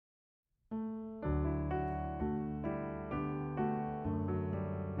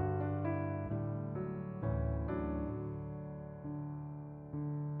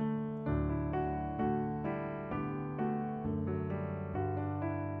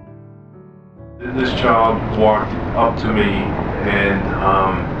This child walked up to me, and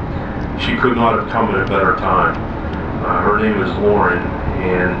she could not have come at a better time. Her name is Lauren,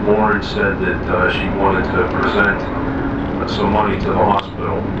 and Lauren said that she wanted to present some money to the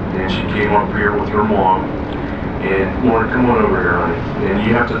hospital, and she came up here with her mom. And Lauren, come on over here, honey. And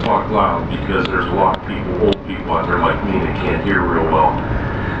you have to talk loud because there's a lot of people, old people out there like me, that can't hear real well.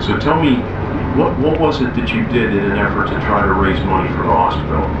 So tell me, what was it that you did in an effort to try to raise money for the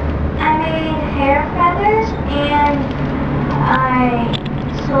hospital? I made hair feathers and I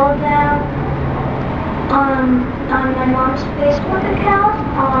sold them on my mom's Facebook account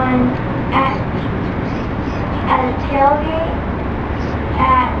at a tailgate,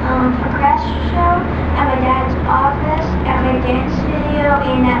 at a craft show, at my dad's office, at my dance studio,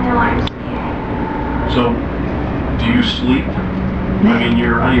 and at the YMCA. So, do you sleep? I mean,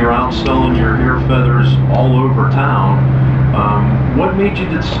 you're out selling your hair feathers all over town. What made you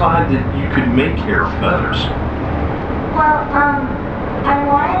decide that you could make hair feathers? Well, I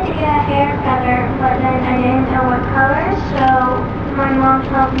wanted to get a hair feather, but then I didn't know what colors, so my mom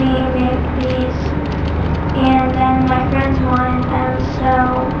helped me make these, and then my friends wanted them,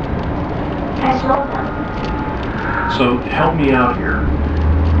 so I sold them. So help me out here.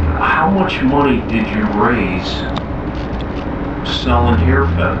 How much money did you raise selling hair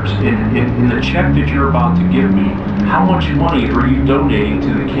feathers? In the check that you're about to give me, how much money are you donating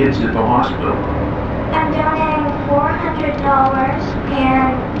to the kids at the hospital? I'm donating $400,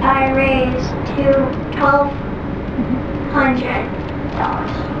 and I raised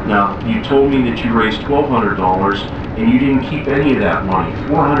 $1,200. Now, you told me that you raised $1,200 and you didn't keep any of that money.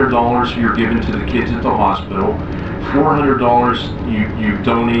 $400 you're giving to the kids at the hospital. $400 you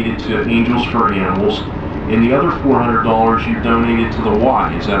donated to Angels for Animals. And the other $400 you donated to the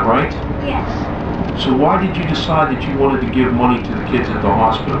Y, is that right? Yes. So why did you decide that you wanted to give money to the kids at the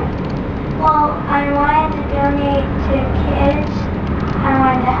hospital? Well, I wanted to donate to kids, I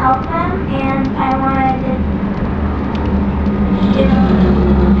wanted to help them, and I wanted to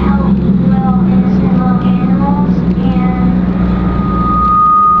help little innocent little animals, and...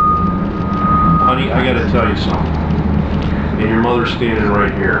 Honey, I gotta tell you something. And your mother's standing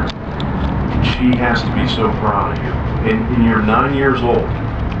right here. She has to be so proud of you. And you're 9 years old,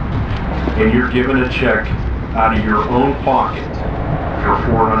 and you're giving a check out of your own pocket for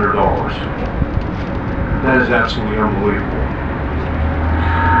 $400. That is absolutely unbelievable.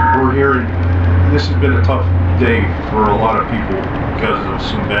 We're hearing, this has been a tough day for a lot of people because of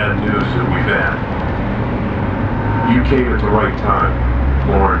some bad news that we've had. You came at the right time,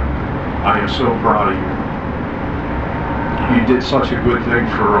 Lauren. I am so proud of you. You did such a good thing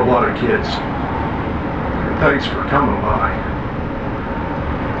for a lot of kids. Thanks for coming by.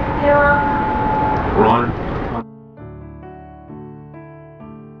 You're welcome. Ron,